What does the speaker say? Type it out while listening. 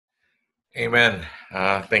Amen.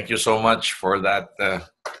 Thank you so much for that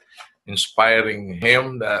inspiring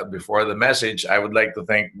hymn before the message. I would like to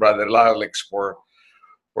thank Brother Alex for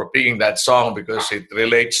picking that song because it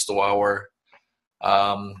relates to our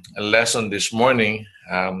lesson this morning.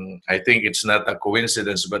 I think it's not a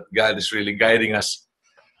coincidence, but God is really guiding us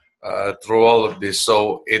through all of this.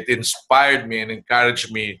 So it inspired me and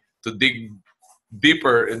encouraged me to dig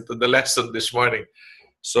deeper into the lesson this morning.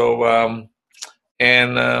 So,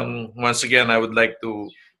 once again, I would like to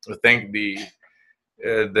thank the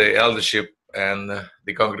eldership and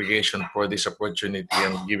the congregation for this opportunity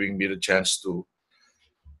and giving me the chance to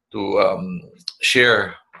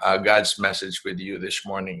share God's message with you this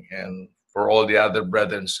morning, and for all the other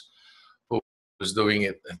brethren who's doing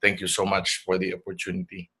it. Thank you so much for the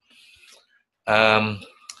opportunity. Um,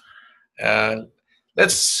 uh,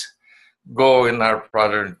 let's go in our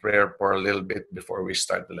prayer and prayer for a little bit before we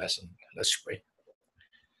start the lesson. Let's pray.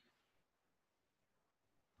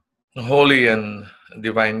 Holy and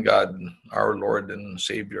divine God, our Lord and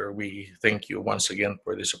Savior, we thank you once again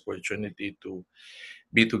for this opportunity to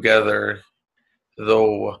be together,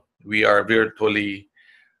 though we are virtually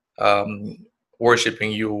um,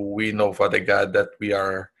 worshiping you. We know, Father God, that we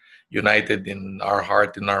are united in our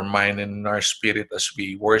heart, in our mind, and in our spirit as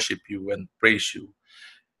we worship you and praise you,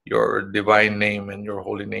 your divine name and your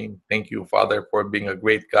holy name. Thank you, Father, for being a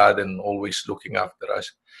great God and always looking after us.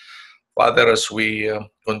 Father, as we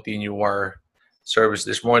continue our service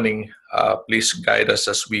this morning, please guide us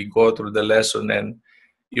as we go through the lesson and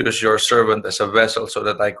use your servant as a vessel so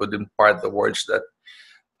that I could impart the words that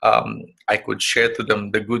I could share to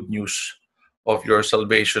them the good news of your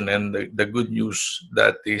salvation and the good news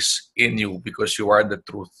that is in you because you are the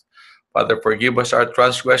truth. Father, forgive us our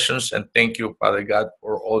transgressions and thank you, Father God,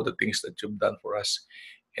 for all the things that you've done for us.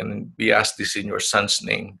 And we ask this in your Son's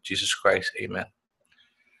name, Jesus Christ. Amen.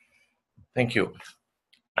 Thank you.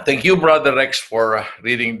 Thank you, Brother Rex, for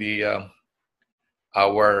reading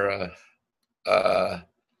our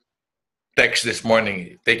text this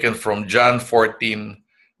morning, taken from John 14,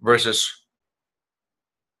 verses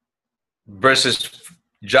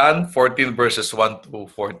John 14, verses 1 to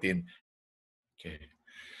 14. Okay.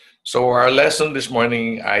 So our lesson this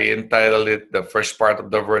morning, I entitled it, the first part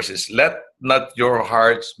of the verse is, "Let not your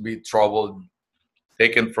hearts be troubled,"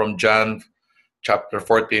 taken from John chapter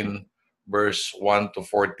 14, verse 1 to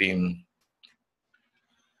 14.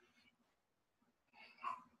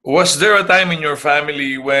 Was there a time in your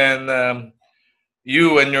family when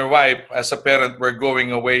you and your wife, as a parent, were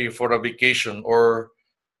going away for a vacation or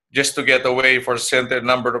just to get away for a certain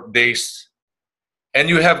number of days, and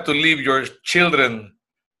you have to leave your children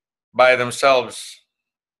by themselves?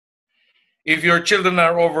 If your children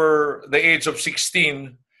are over the age of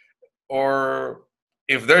 16, or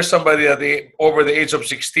if there's somebody over the age of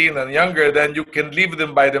 16 and younger, then you can leave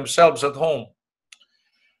them by themselves at home.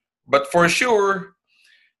 But for sure,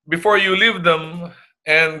 before you leave them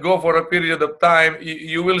and go for a period of time,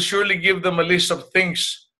 you will surely give them a list of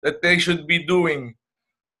things that they should be doing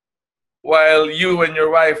while you and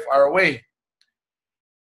your wife are away.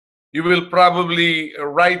 You will probably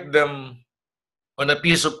write them on a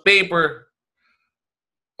piece of paper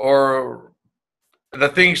or the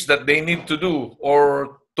things that they need to do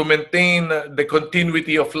or to maintain the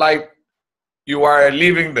continuity of life you are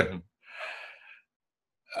leaving them.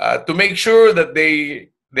 To make sure that they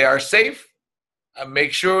are safe,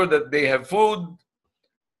 make sure that they have food,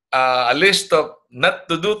 a list of not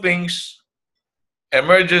to do things,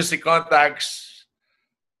 emergency contacts,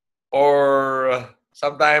 or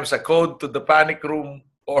sometimes a code to the panic room,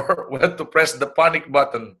 or when to press the panic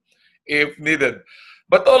button if needed.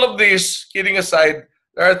 But all of this, kidding aside,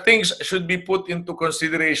 there are things should be put into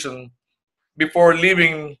consideration before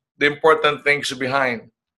leaving the important things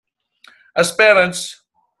behind. As parents,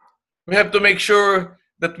 we have to make sure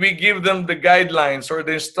that we give them the guidelines or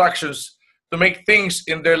the instructions to make things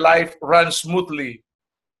in their life run smoothly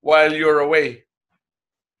while you're away.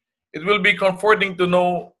 It will be comforting to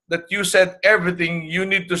know that you said everything you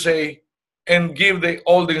need to say and give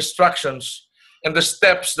all the instructions and the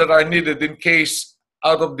steps that are needed in case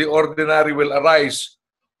out of the ordinary will arise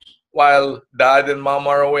while dad and mom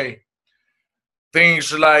are away.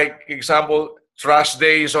 Things like, example, trash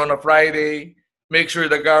day is on a Friday, make sure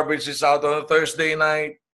the garbage is out on a Thursday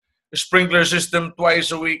night, sprinkler system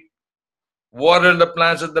twice a week, water the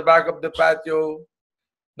plants at the back of the patio,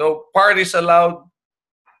 no parties allowed.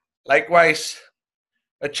 Likewise,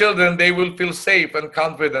 the children, they will feel safe and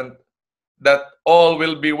confident that all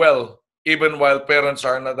will be well, even while parents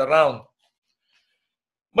are not around.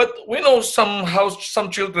 But we know how some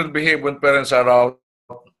children behave when parents are out.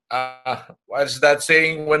 What's that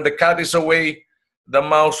saying? When the cat is away, the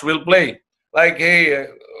mouse will play. Like, hey,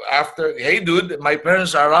 hey, dude, my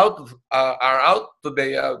parents are out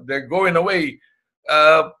today. They're going away.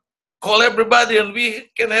 Uh, Call everybody and we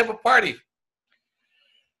can have a party.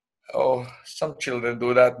 Oh, some children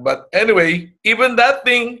do that. But anyway, even that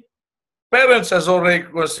thing, parents has already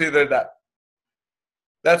considered that.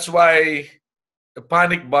 That's why the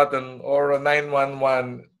panic button or a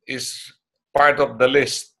 911 is part of the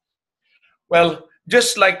list. Well,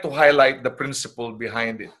 just like to highlight the principle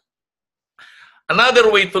behind it.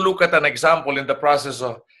 Another way to look at an example in the process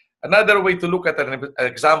of Another way to look at an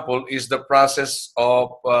example is the process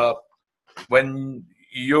of when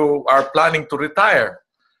you are planning to retire.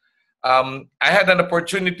 I had an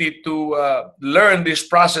opportunity to learn this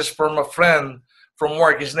process from a friend from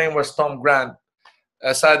work. His name was Tom Grant.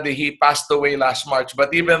 Sadly, he passed away last March.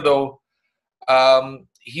 But even though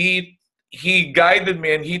he guided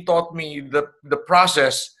me and he taught me the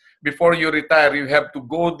process before you retire, you have to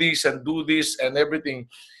go this and do this and everything.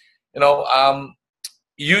 You know,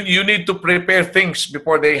 you need to prepare things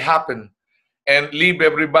before they happen and leave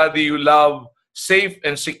everybody you love safe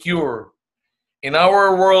and secure. In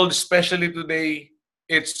our world, especially today,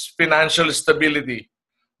 it's financial stability.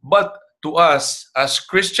 But to us as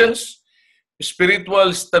Christians,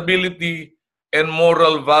 spiritual stability and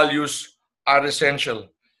moral values are essential.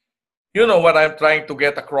 You know what I'm trying to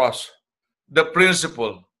get across. The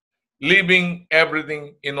principle, leaving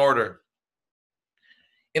everything in order.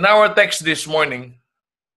 In our text this morning,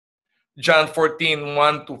 John 14,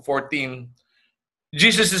 1 to 14,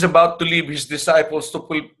 Jesus is about to leave his disciples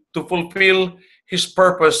to fulfill his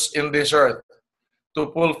purpose in this earth,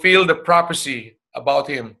 to fulfill the prophecy about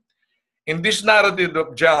him. In this narrative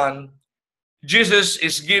of John, Jesus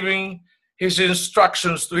is giving his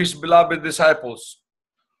instructions to his beloved disciples.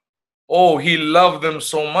 Oh, he loved them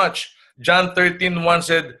so much. John 13:1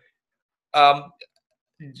 said, um,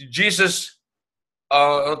 Jesus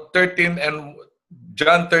 13 and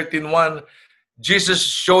John 13:1, Jesus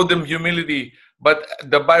showed them humility, but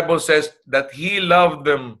the Bible says that he loved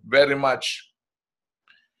them very much.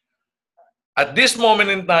 At this moment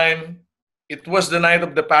in time, it was the night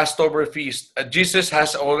of the Passover feast. Jesus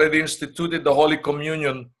has already instituted the Holy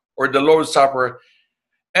Communion or the Lord's Supper,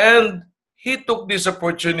 and he took this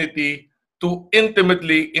opportunity to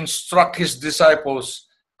intimately instruct his disciples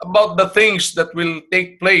about the things that will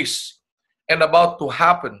take place and about to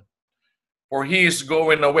happen, for he is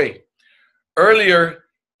going away. Earlier,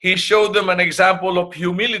 he showed them an example of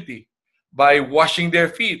humility by washing their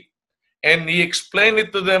feet, and he explained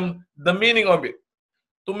it to them, the meaning of it,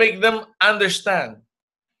 to make them understand.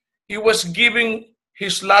 He was giving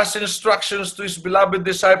his last instructions to his beloved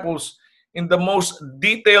disciples in the most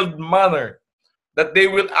detailed manner that they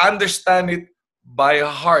will understand it by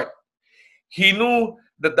heart. He knew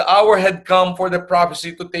that the hour had come for the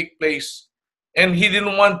prophecy to take place, and he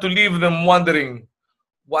didn't want to leave them wondering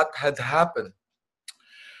what had happened.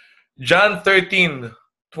 John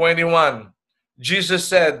 13:21, Jesus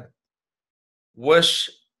said, was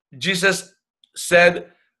Jesus said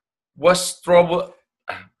was trouble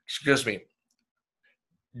excuse me.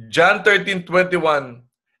 John 13:21,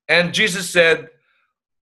 and Jesus said,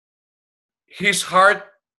 his heart,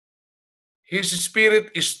 his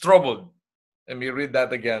spirit is troubled. Let me read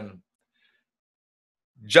that again.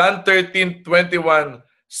 John 13:21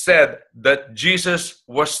 said that Jesus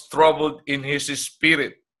was troubled in his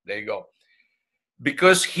spirit. There you go.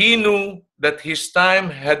 Because he knew that his time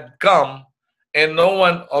had come, and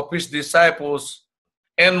one of his disciples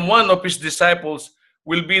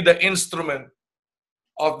will be the instrument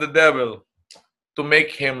of the devil to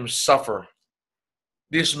make him suffer.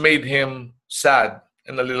 This made him sad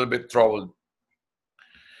and a little bit troubled.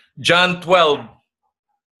 John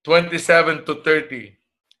 12:27 to 30.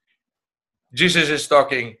 Jesus is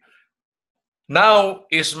talking. Now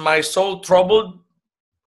is my soul troubled,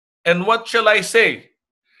 and what shall I say?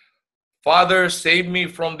 Father, save me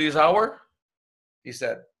from this hour, he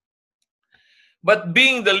said. But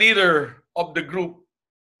being the leader of the group,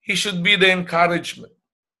 he should be the encouragement.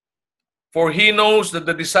 For he knows that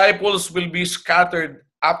the disciples will be scattered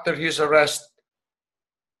after his arrest,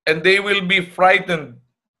 and they will be frightened,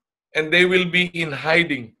 and they will be in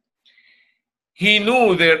hiding. He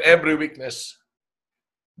knew their every weakness.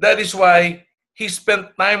 That is why he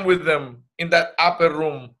spent time with them in that upper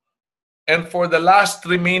room, and for the last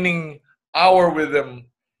remaining hour with them,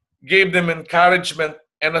 gave them encouragement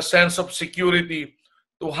and a sense of security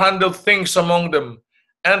to handle things among them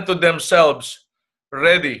and to themselves,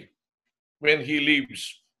 ready when he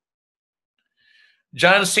leaves.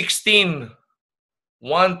 John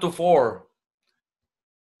 16:1 to 4.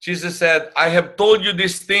 Jesus said, I have told you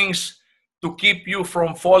these things to keep you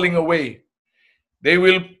from falling away. They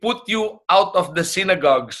will put you out of the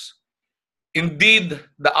synagogues. Indeed,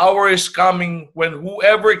 the hour is coming when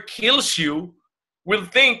whoever kills you will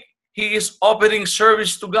think he is offering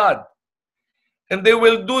service to God. And they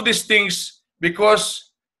will do these things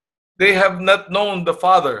because they have not known the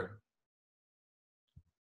Father,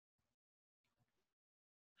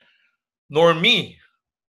 nor me.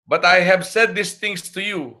 But I have said these things to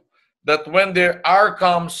you, that when their hour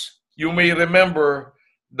comes, you may remember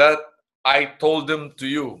that I told them to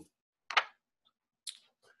you.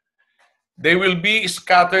 They will be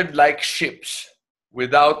scattered like sheep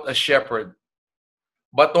without a shepherd,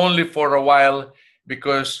 but only for a while,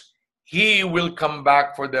 because he will come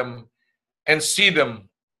back for them and see them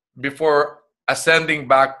before ascending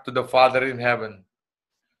back to the Father in heaven.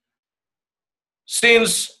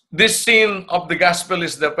 Since this scene of the gospel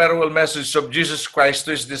is the farewell message of Jesus Christ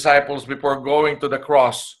to his disciples before going to the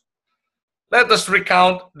cross, let us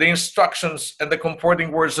recount the instructions and the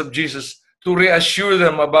comforting words of Jesus to reassure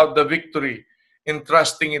them about the victory in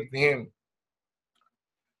trusting in him.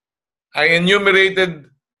 I enumerated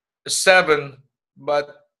 7,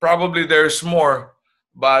 but probably there's more.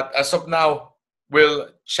 But as of now, we'll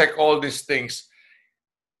check all these things.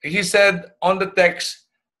 He said on the text,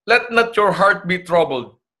 let not your heart be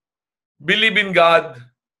troubled. Believe in God,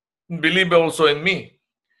 believe also in me.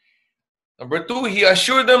 Number 2, he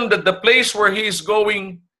assured them that the place where he is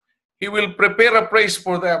going, he will prepare a place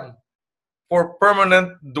for them for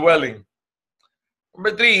permanent dwelling.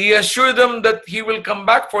 Number 3, he assured them that he will come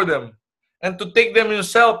back for them and to take them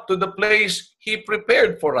himself to the place he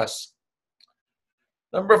prepared for us.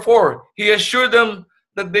 Number 4, he assured them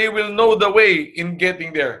that they will know the way in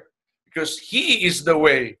getting there because he is the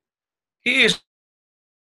way. He is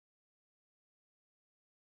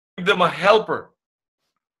them a helper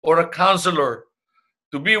or a counselor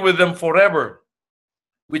to be with them forever,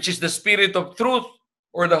 which is the Spirit of truth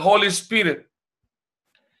or the Holy Spirit.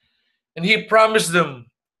 And he promised them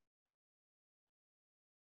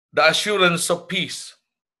the assurance of peace.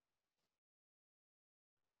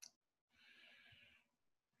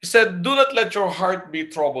 He said, do not let your heart be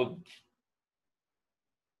troubled.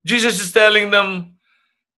 Jesus is telling them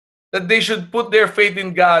that they should put their faith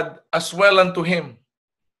in God as well unto him.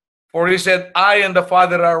 For he said, I and the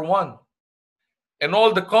Father are one. And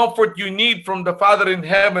all the comfort you need from the Father in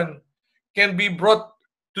heaven can be brought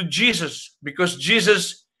to Jesus, because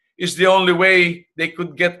Jesus is the only way they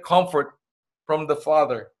could get comfort from the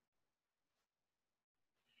Father.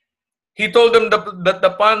 He told them that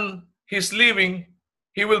upon his leaving,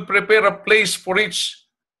 he will prepare a place for each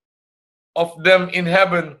of them in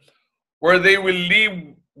heaven where they will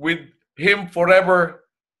live with him forever,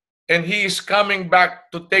 and he is coming back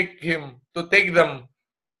to take them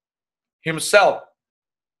himself.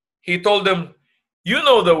 He told them, you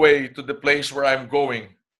know the way to the place where I'm going.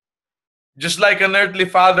 Just like an earthly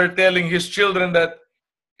father telling his children that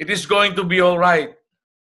it is going to be all right.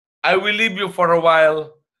 I will leave you for a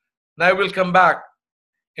while, and I will come back.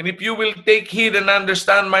 And if you will take heed and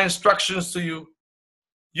understand my instructions to you,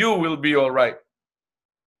 you will be all right.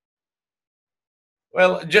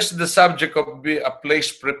 Well, just the subject of a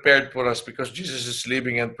place prepared for us, because Jesus is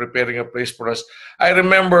leaving and preparing a place for us. I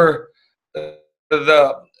remember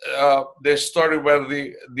the story where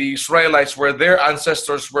the Israelites, where their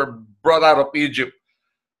ancestors were brought out of Egypt.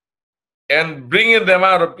 And bringing them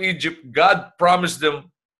out of Egypt, God promised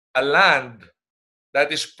them a land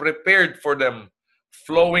that is prepared for them,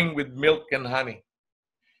 flowing with milk and honey.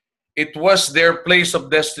 It was their place of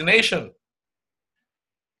destination.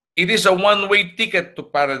 It is a one-way ticket to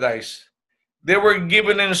paradise. They were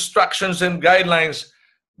given instructions and guidelines,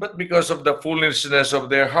 but because of the foolishness of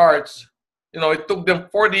their hearts, it took them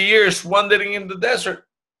 40 years wandering in the desert.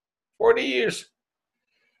 40 years.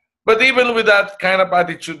 But even with that kind of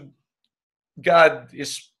attitude, God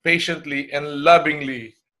is patiently and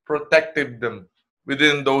lovingly protected them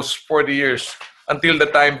within those 40 years until the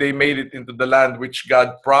time they made it into the land which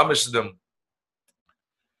God promised them.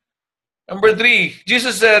 Number 3,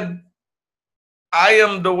 Jesus said, I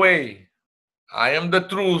am the way, I am the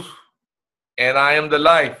truth, and I am the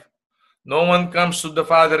life. No one comes to the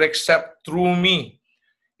Father except through me.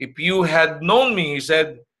 If you had known me, he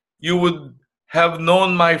said, you would have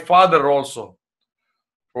known my Father also.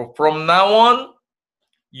 For from now on,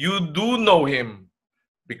 you do know him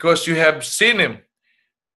because you have seen him.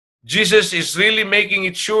 Jesus is really making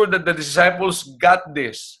it sure that the disciples got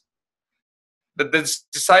this. That the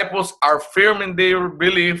disciples are firm in their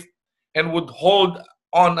belief and would hold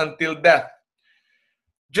on until death.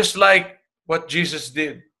 Just like what Jesus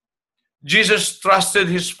did. Jesus trusted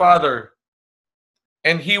his Father,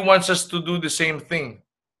 and he wants us to do the same thing.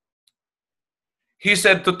 He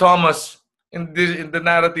said to Thomas in the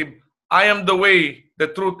narrative, I am the way, the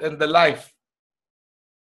truth, and the life.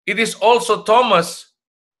 It is also Thomas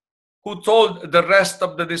who told the rest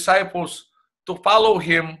of the disciples to follow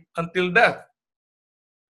him until death.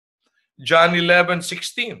 John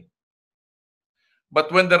 11:16.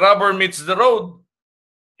 But when the rubber meets the road,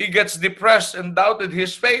 he gets depressed and doubted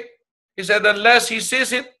his faith. He said, unless he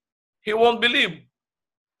sees it, he won't believe.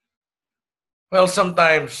 Well,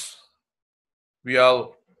 sometimes we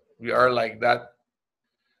are like that.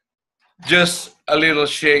 Just a little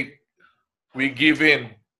shake, we give in.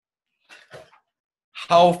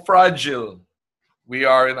 How fragile we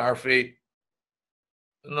are in our faith.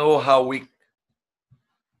 Know how weak.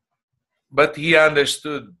 But he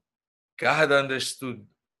understood. God understood.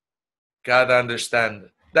 God understand.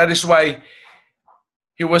 That is why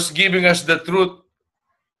he was giving us the truth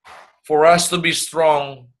for us to be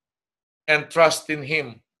strong and trust in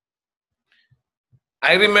him.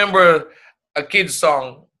 I remember a kid's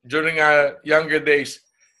song during our younger days.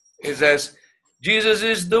 It says, Jesus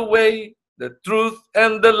is the way, the truth,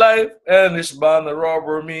 and the life, and his banner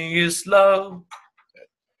over me is love.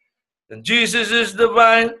 And Jesus is the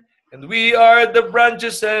vine, and we are the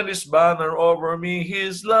branches, and his banner over me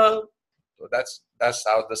is love. So that's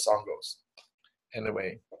how the song goes.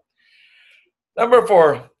 Anyway. Number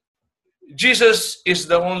 4, Jesus is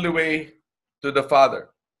the only way to the Father.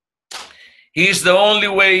 He is the only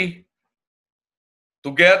way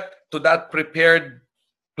to get to that prepared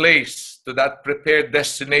place, to that prepared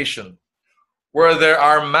destination, where there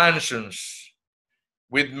are mansions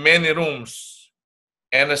with many rooms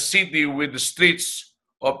and a city with the streets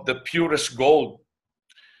of the purest gold.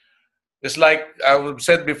 It's like I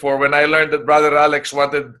said before, when I learned that Brother Alex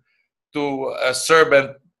wanted to serve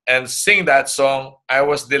and sing that song, I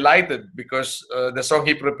was delighted because the song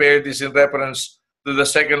he prepared is in reference to the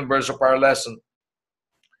second verse of our lesson.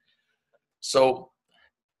 So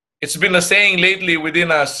it's been a saying lately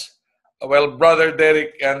within us. Well, Brother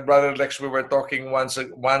Derek and Brother Lex, we were talking once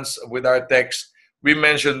with our text. We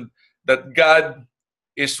mentioned that God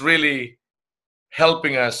is really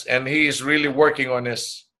helping us and he is really working on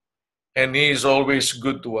us. And he is always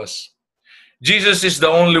good to us. Jesus is the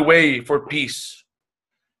only way for peace.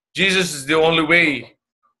 Jesus is the only way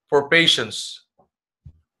for patience.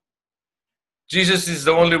 Jesus is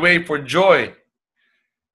the only way for joy.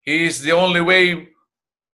 He is the only way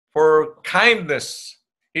for kindness.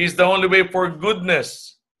 He is the only way for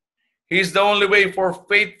goodness. He is the only way for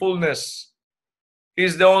faithfulness. He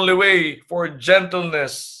is the only way for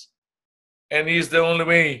gentleness. And he is the only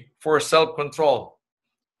way for self-control.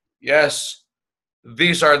 Yes,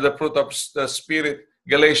 these are the fruit of the Spirit.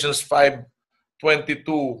 Galatians 5:22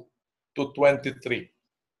 to 23.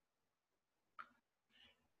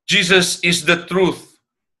 Jesus is the truth.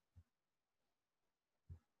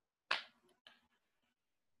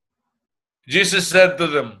 Jesus said to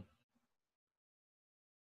them,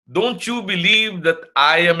 don't you believe that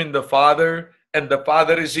I am in the Father and the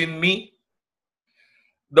Father is in me?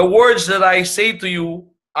 The words that I say to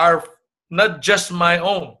you are not just my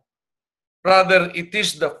own. Rather, it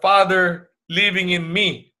is the Father living in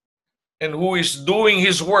me and who is doing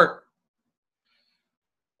his work.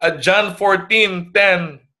 At John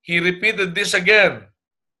 14:10, he repeated this again.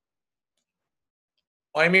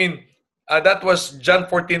 That was John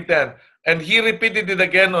 14:10. And he repeated it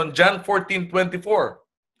again on John 14:24.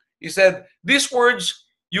 He said, these words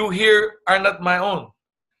you hear are not my own.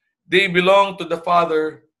 They belong to the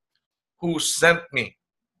Father who sent me.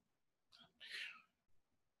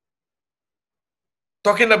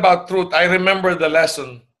 Talking about truth, I remember the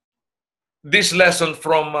lesson. This lesson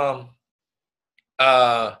from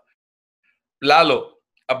Lalo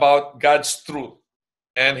about God's truth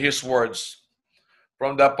and his words.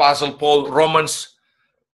 From the Apostle Paul, Romans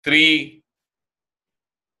 3:4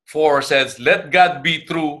 says, let God be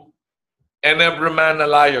true and every man a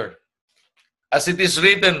liar, as it is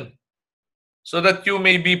written, so that you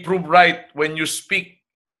may be proved right when you speak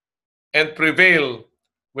and prevail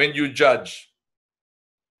when you judge.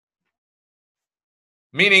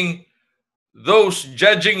 Meaning, those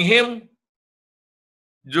judging him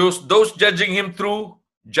true,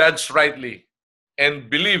 judge rightly and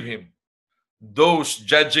believe him. Those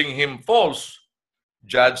judging him false,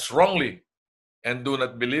 judge wrongly and do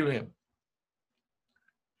not believe him.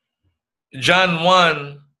 1 John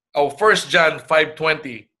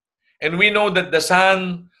 5:20. And we know that the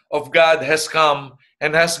Son of God has come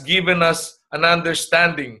and has given us an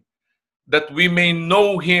understanding that we may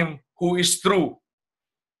know him who is true.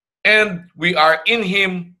 and we are in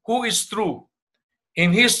Him who is true,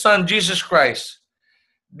 in His Son Jesus Christ.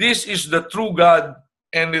 This is the true God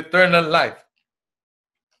and eternal life.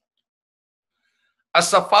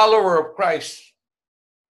 As a follower of Christ,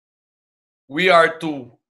 we are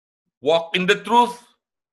to walk in the truth,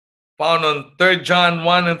 found on 3 John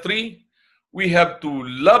 1 and 3. We have to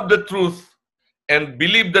love the truth and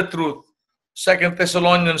believe the truth. 2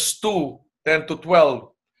 Thessalonians 2, 10 to 12.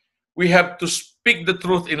 We have to speak the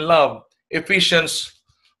truth in love. Ephesians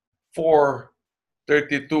 4,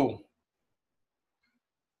 32.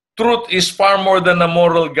 Truth is far more than a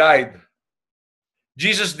moral guide.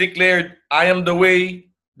 Jesus declared, I am the way,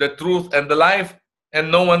 the truth, and the life,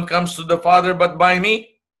 and no one comes to the Father but by me.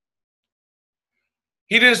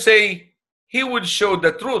 He didn't say He would show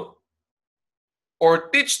the truth, or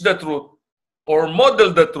teach the truth, or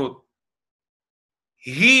model the truth.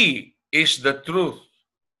 He is the truth.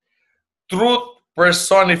 Truth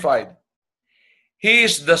personified. He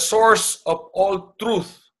is the source of all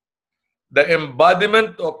truth, the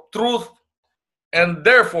embodiment of truth, and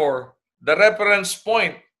therefore the reference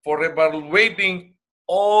point for evaluating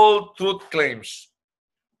all truth claims.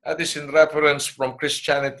 That is in reference from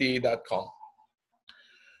Christianity.com.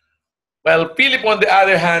 Well, Philip, on the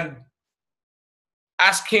other hand,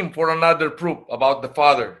 asked him for another proof about the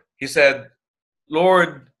Father. He said,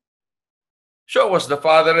 Lord, show us the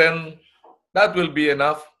Father, and that will be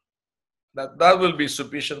enough. That will be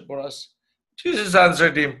sufficient for us. Jesus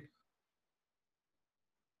answered him,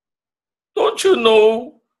 Don't you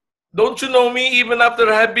know me even after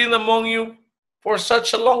I have been among you for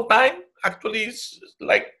such a long time? Actually, it's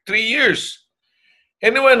like 3 years.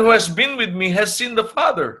 Anyone who has been with me has seen the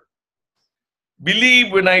Father.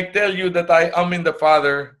 Believe when I tell you that I am in the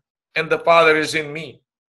Father and the Father is in me.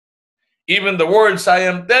 Even the words I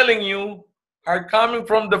am telling you are coming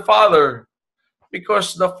from the Father,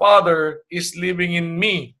 because the Father is living in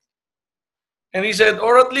me. And he said,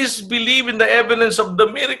 or at least believe in the evidence of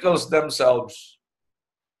the miracles themselves.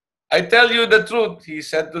 I tell you the truth, he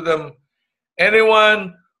said to them,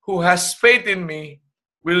 anyone who has faith in me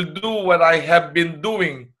will do what I have been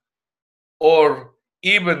doing, or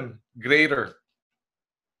even greater.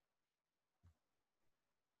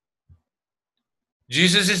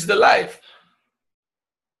 Jesus is the life.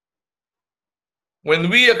 When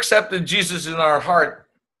we accepted Jesus in our heart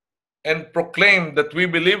and proclaimed that we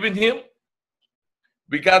believe in Him,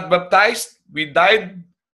 we got baptized, we died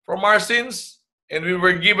from our sins, and we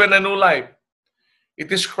were given a new life.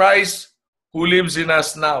 It is Christ who lives in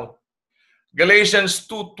us now. Galatians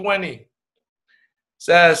 2:20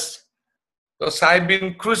 says, because I've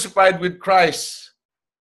been crucified with Christ,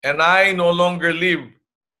 and I no longer live,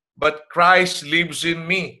 but Christ lives in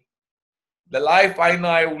me. The life I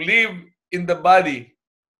now live in the body,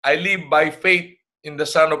 I live by faith in the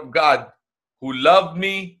Son of God, who loved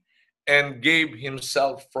me and gave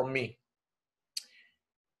Himself for me.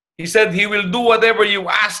 He said He will do whatever you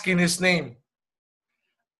ask in His name.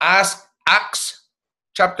 Acts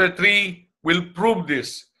chapter 3 will prove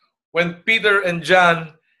this, when Peter and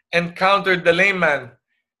John encountered the lame man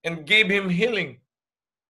and gave him healing.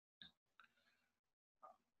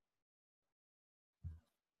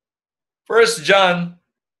 First John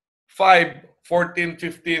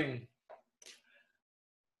 5:14-15.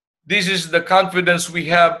 This is the confidence we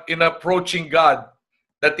have in approaching God,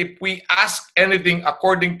 that if we ask anything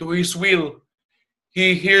according to His will,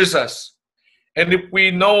 He hears us. And if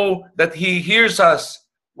we know that He hears us,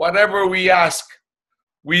 whatever we ask,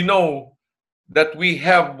 we know that we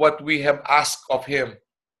have what we have asked of Him.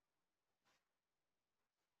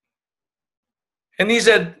 And He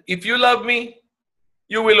said, if you love me,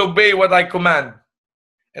 you will obey what I command.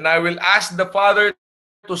 And I will ask the Father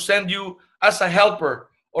to send you as a helper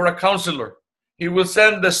or a counselor. He will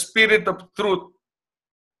send the Spirit of truth.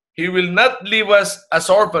 He will not leave us as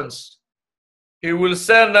orphans. He will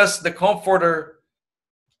send us the Comforter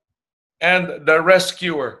and the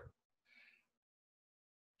Rescuer.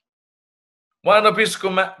 One of His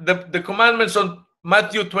the commandments on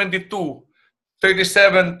Matthew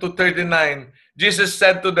 22:37-39, Jesus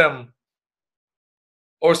said to them,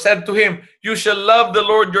 or said to him, you shall love the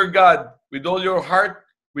Lord your God with all your heart,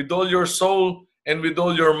 with all your soul, and with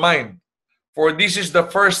all your mind. For this is the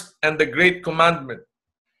first and the great commandment.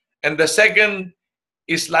 And the second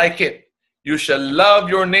is like it. You shall love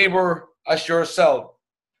your neighbor as yourself.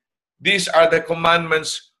 These are the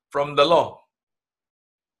commandments from the law.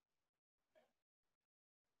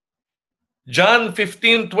 John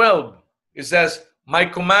 15:12, it says, my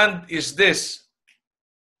command is this,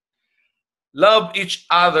 love each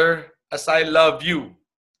other as I love you.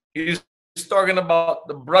 He's talking about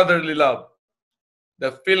the brotherly love.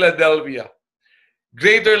 the Philadelphia.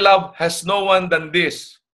 Greater love has no one than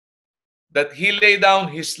this, that he laid down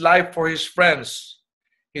his life for his friends.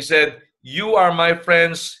 He said, "You are my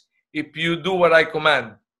friends if you do what I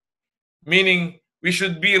command." Meaning, we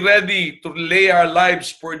should be ready to lay our lives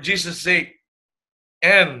for Jesus' sake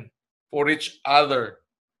and for each other.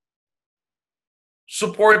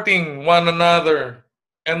 Supporting one another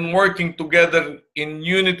and working together in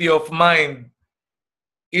unity of mind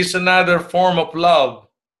is another form of love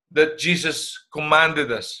that Jesus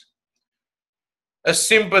commanded us. A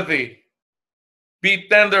sympathy, be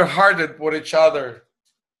tender-hearted for each other,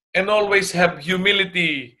 and always have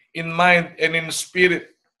humility in mind and in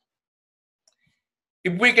spirit.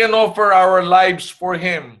 If we can offer our lives for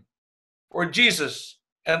Him, for Jesus,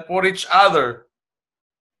 and for each other,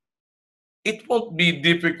 it won't be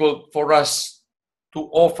difficult for us to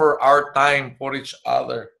offer our time for each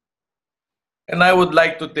other. And I would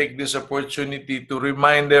like to take this opportunity to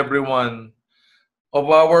remind everyone of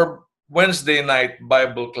our Wednesday night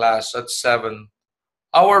Bible class at 7.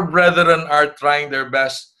 Our brethren are trying their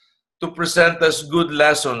best to present us good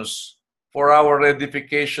lessons for our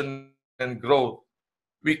edification and growth.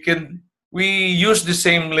 We use the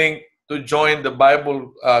same link to join the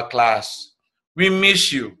Bible class. We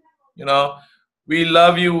miss you, you know. We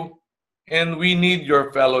love you, and we need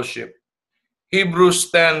your fellowship.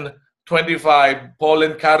 Hebrews 10:25, Paul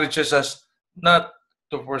encourages us not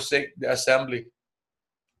to forsake the assembly.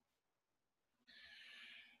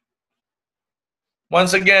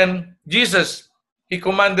 Once again, Jesus, He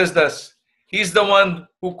commanded us. He's the one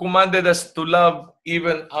who commanded us to love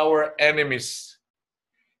even our enemies.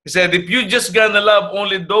 He said, if you just gonna love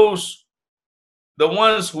only the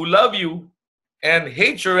ones who love you, and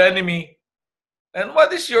hate your enemy, and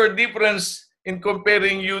what is your difference in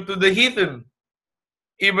comparing you to the heathen?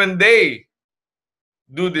 Even they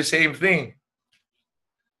do the same thing.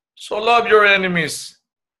 So love your enemies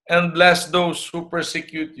and bless those who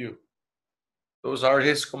persecute you. Those are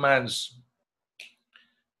His commands.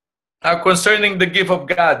 Now, concerning the gift of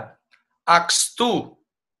God, Acts 2,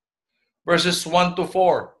 verses 1 to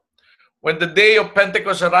 4. When the day of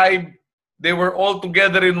Pentecost arrived, they were all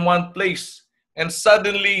together in one place. And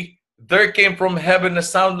suddenly, there came from heaven a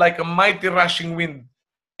sound like a mighty rushing wind,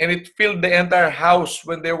 and it filled the entire house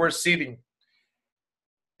when they were sitting.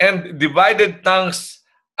 And divided tongues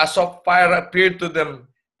as of fire appeared to them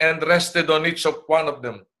and rested on each of one of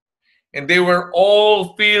them. And they were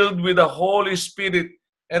all filled with the Holy Spirit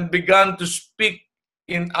and began to speak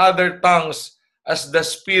in other tongues as the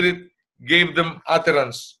Spirit gave them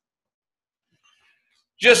utterance.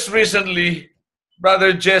 Just recently,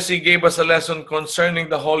 Brother Jesse gave us a lesson concerning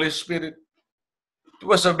the Holy Spirit. It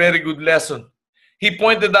was a very good lesson. He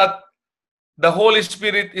pointed out the Holy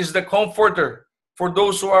Spirit is the comforter for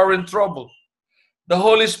those who are in trouble. The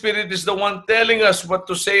Holy Spirit is the one telling us what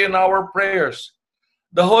to say in our prayers.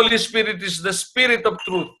 The Holy Spirit is the Spirit of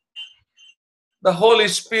truth. The Holy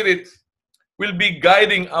Spirit will be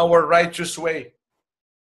guiding our righteous way.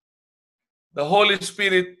 The Holy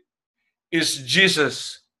Spirit is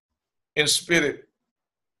Jesus in spirit.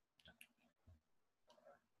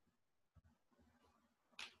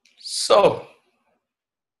 So,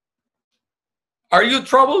 are you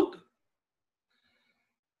troubled?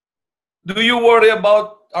 Do you worry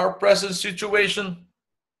about our present situation?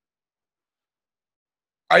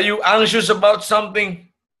 Are you anxious about something?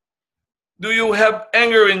 Do you have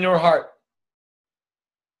anger in your heart?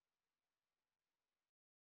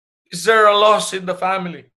 Is there a loss in the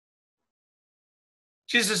family?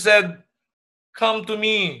 Jesus said, "Come to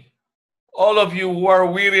me, all of you who are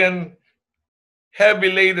weary and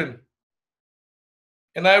heavy laden,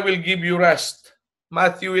 and I will give you rest."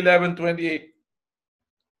 Matthew 11:28.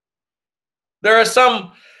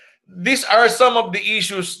 These are some of the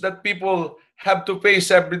issues that people have to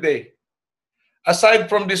face every day. Aside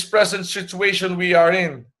from this present situation we are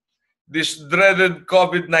in, this dreaded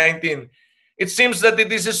COVID-19, it seems that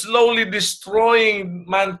it is slowly destroying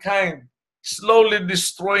mankind, slowly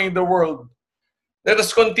destroying the world. Let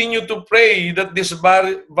us continue to pray that this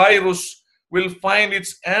virus will find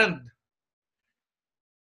its end.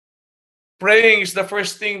 Praying is the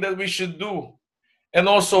first thing that we should do, and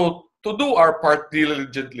also to do our part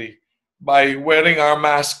diligently by wearing our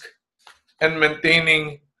mask and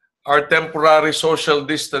maintaining our temporary social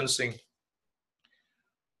distancing.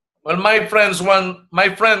 Well, my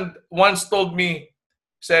friend once told me,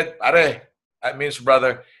 said, "Pare, that means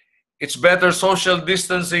brother, it's better social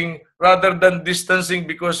distancing rather than distancing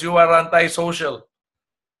because you are antisocial.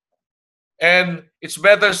 And it's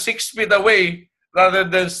better 6 feet away rather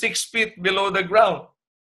than 6 feet below the ground."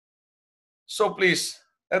 So please,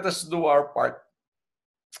 let us do our part.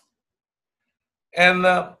 And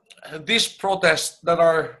these protests that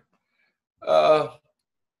are uh,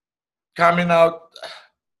 coming out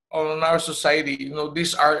on our society,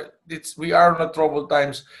 we are in a troubled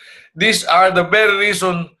times. These are the very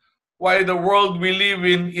reason why the world we live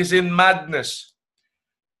in is in madness.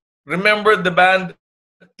 Remember the band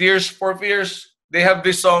Tears for Fears? They have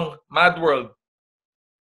this song, Mad World.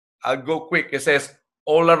 I'll go quick. It says,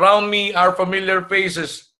 all around me are familiar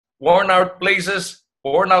faces, worn out places,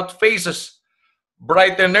 worn out faces,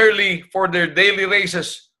 bright and early for their daily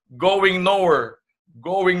races, going nowhere,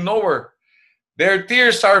 going nowhere. Their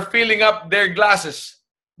tears are filling up their glasses.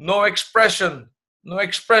 No expression, no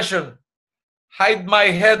expression. Hide my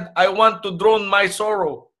head, I want to drown my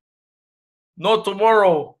sorrow. No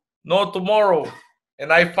tomorrow, no tomorrow.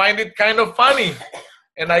 And I find it kind of funny,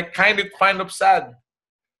 and I find it sad.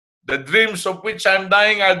 The dreams of which I'm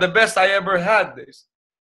dying are the best I ever had.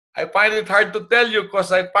 I find it hard to tell you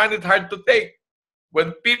because I find it hard to take.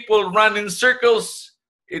 When people run in circles,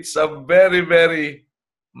 it's a very, very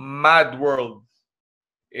mad world.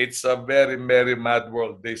 It's a very, very mad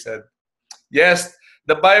world, they said. Yes,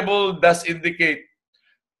 the Bible does indicate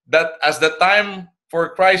that as the time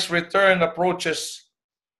for Christ's return approaches,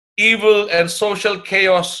 evil and social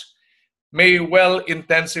chaos may well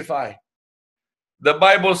intensify. The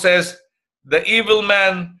Bible says the evil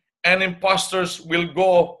man and impostors will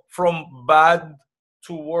go from bad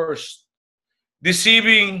to worse,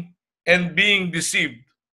 deceiving and being deceived.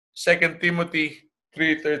 2 Timothy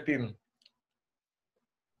 3:13.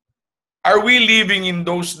 Are we living in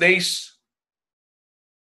those days?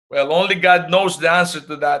 Well, only God knows the answer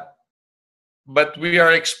to that, but we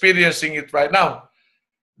are experiencing it right now.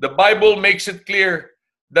 The Bible makes it clear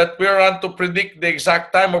that we are not to predict the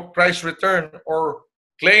exact time of Christ's return or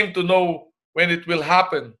claim to know when it will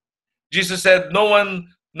happen. Jesus said, no one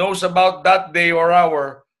knows about that day or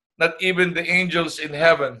hour, not even the angels in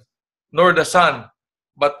heaven, nor the Son,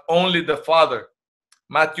 but only the Father.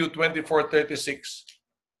 Matthew 24:36.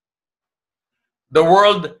 The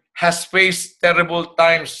world has faced terrible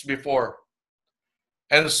times before,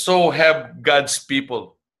 and so have God's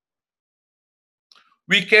people.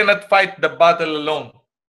 We cannot fight the battle alone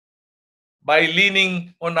by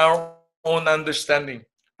leaning on our own understanding.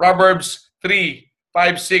 Proverbs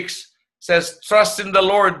 3:5-6 says, trust in the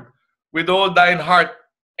Lord with all thine heart,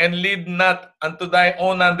 and lead not unto thy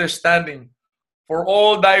own understanding. For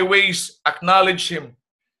all thy ways acknowledge him,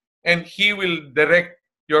 and he will direct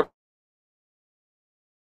your paths.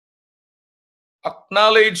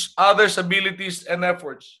 Acknowledge others' abilities and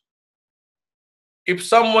efforts. If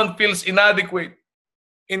someone feels inadequate,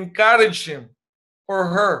 encourage him or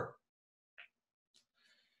her.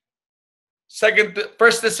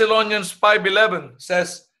 First Thessalonians 5:11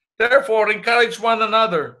 says, therefore encourage one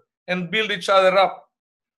another and build each other up,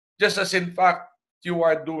 just as in fact you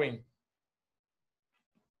are doing.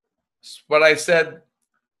 What I said,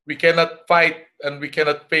 we cannot fight and we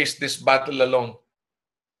cannot face this battle alone.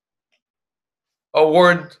 A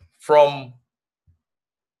word from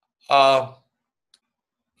uh,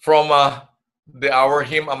 our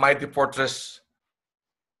hymn, A Mighty Fortress.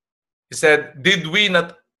 He said, did we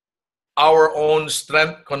not our own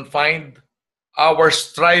strength confined, our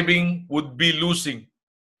striving would be losing.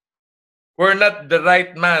 We're not the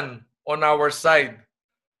right man on our side,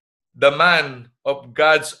 the man of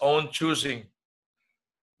God's own choosing.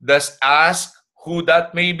 Thus ask who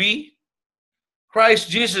that may be? Christ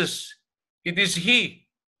Jesus, it is He.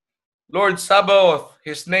 Lord Sabaoth,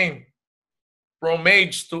 His name, from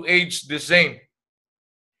age to age the same.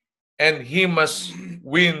 And He must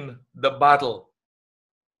win the battle.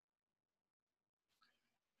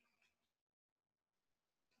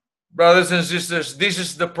 Brothers and sisters, this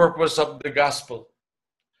is the purpose of the gospel.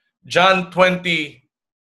 John 20,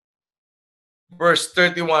 verse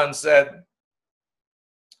 31 said,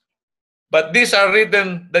 but these are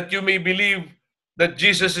written that you may believe that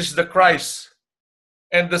Jesus is the Christ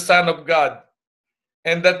and the Son of God,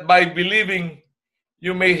 and that by believing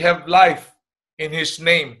you may have life in His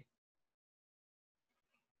name.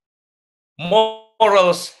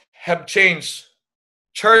 Morals have changed.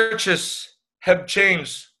 Churches have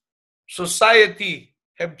changed. Society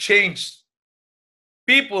have changed.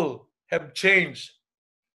 People have changed.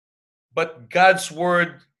 But God's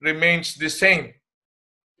word remains the same.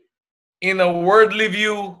 In a worldly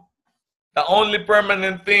view, the only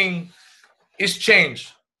permanent thing is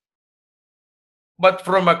change. But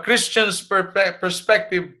from a Christian's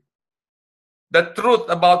perspective, the truth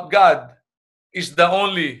about God is the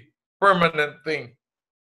only permanent thing.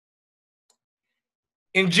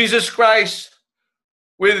 In Jesus Christ,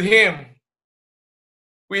 with Him,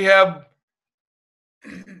 we have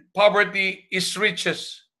poverty is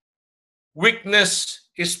riches. Weakness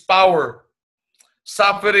is power.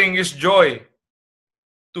 Suffering is joy.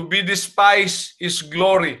 To be despised is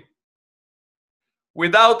glory.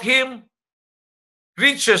 Without Him,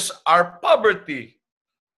 riches are poverty.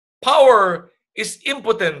 Power is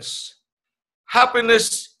impotence.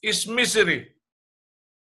 Happiness is misery.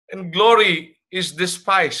 And glory is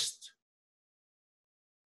despised.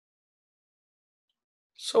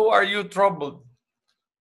 So are you troubled?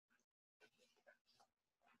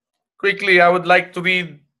 Quickly, I would like to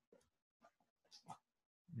read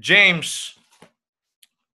James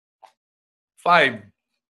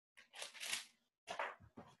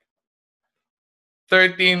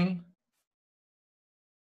 5:13.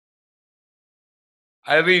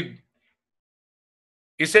 I read,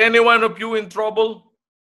 is any one of you in trouble?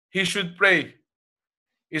 He should pray.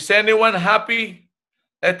 Is anyone happy?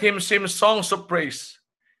 Let him sing songs of praise.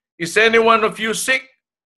 Is any one of you sick?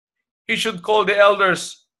 He should call the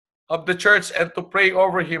elders of the church and to pray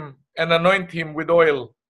over him and anoint him with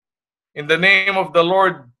oil in the name of the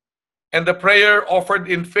Lord. And the prayer offered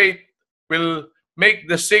in faith will make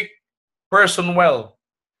the sick person well.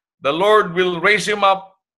 The Lord will raise him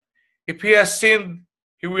up. If he has sinned,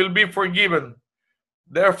 he will be forgiven.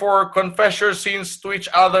 Therefore, confess your sins to each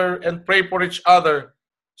other and pray for each other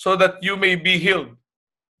so that you may be healed.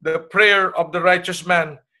 The prayer of the righteous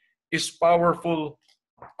man is powerful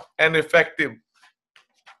and effective.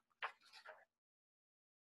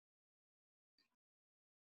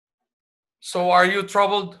 So are you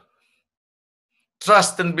troubled?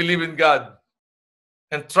 Trust and believe in God,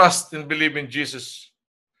 and trust and believe in Jesus.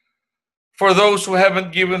 For those who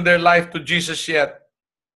haven't given their life to Jesus yet,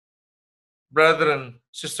 brethren,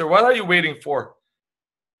 sister, what are you waiting for?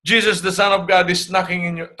 Jesus, the Son of God, is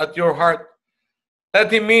knocking at your heart.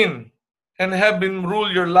 Let Him in and have Him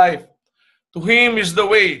rule your life. To Him is the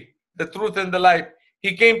way, the truth, and the life.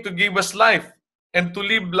 He came to give us life and to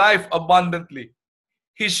live life abundantly.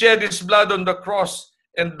 He shed His blood on the cross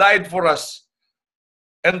and died for us.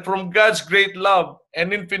 And from God's great love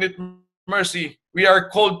and infinite mercy, we are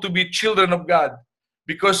called to be children of God.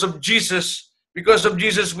 Because of Jesus,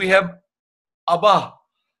 we have Abba,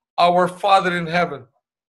 our Father in heaven.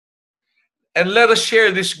 And let us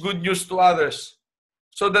share this good news to others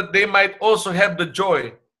so that they might also have the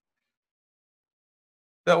joy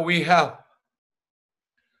that we have.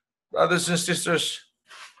 Brothers and sisters,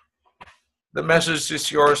 the message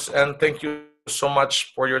is yours, and thank you so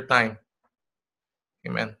much for your time.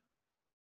 Amen.